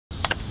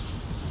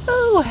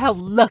Oh, how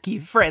lucky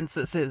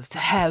Francis is to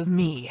have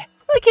me.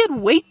 I can't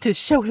wait to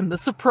show him the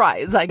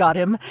surprise I got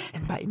him.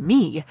 And by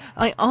me,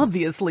 I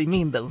obviously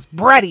mean those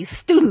bratty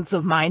students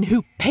of mine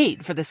who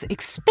paid for this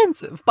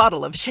expensive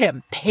bottle of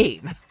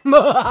champagne.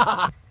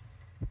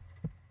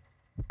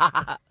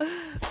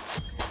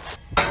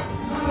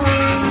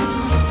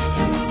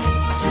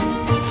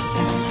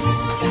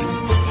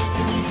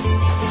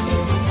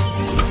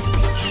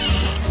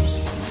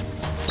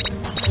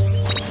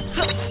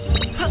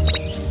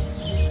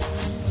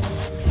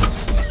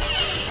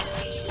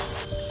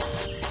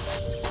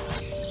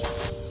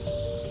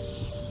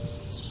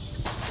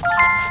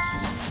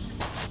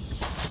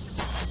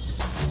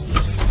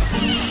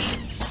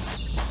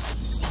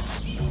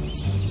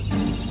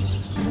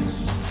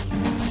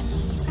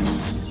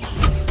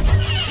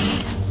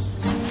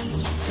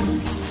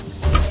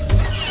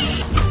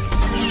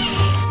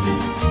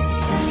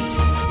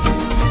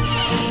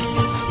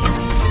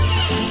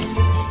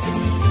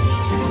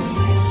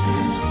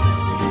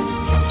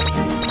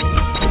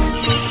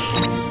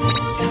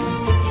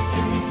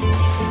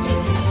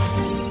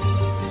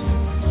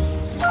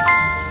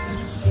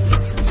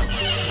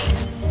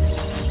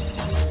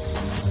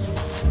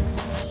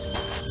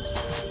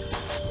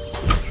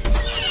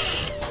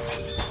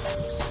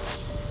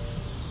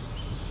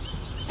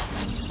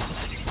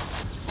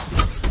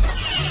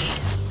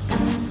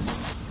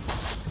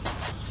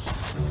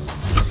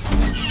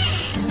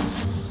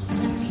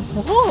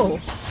 Oh,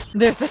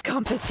 there's a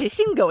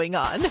competition going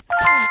on.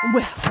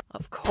 Well,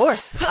 of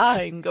course,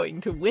 I'm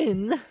going to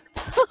win.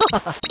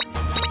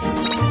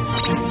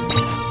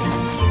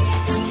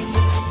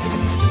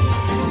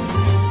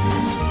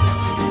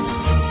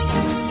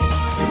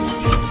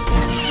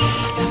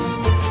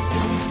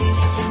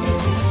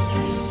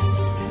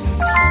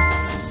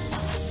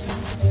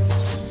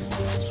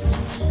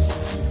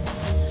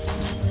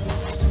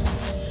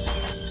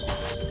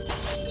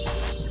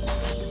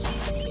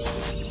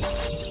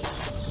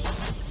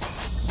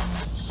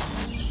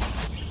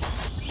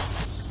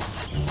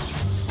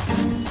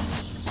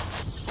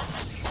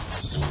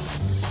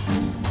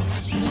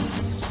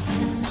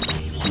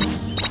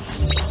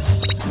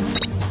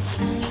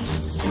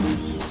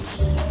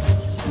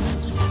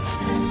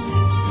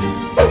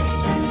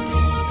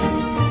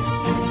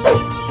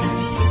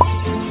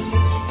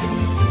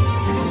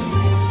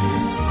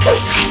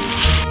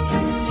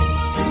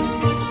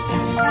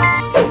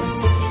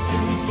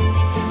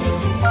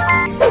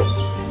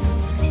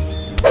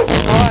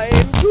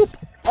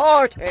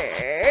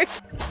 Party!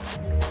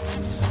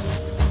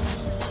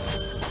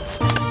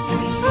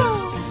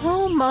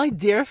 Oh, my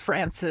dear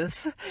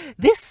Francis,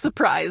 this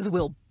surprise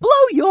will blow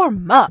your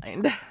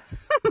mind.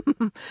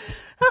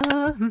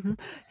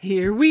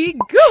 Here we go.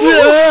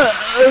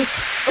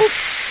 Oh,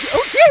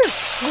 oh dear!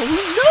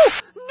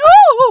 Oh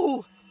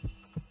no!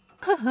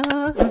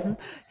 No!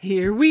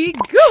 Here we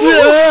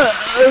go.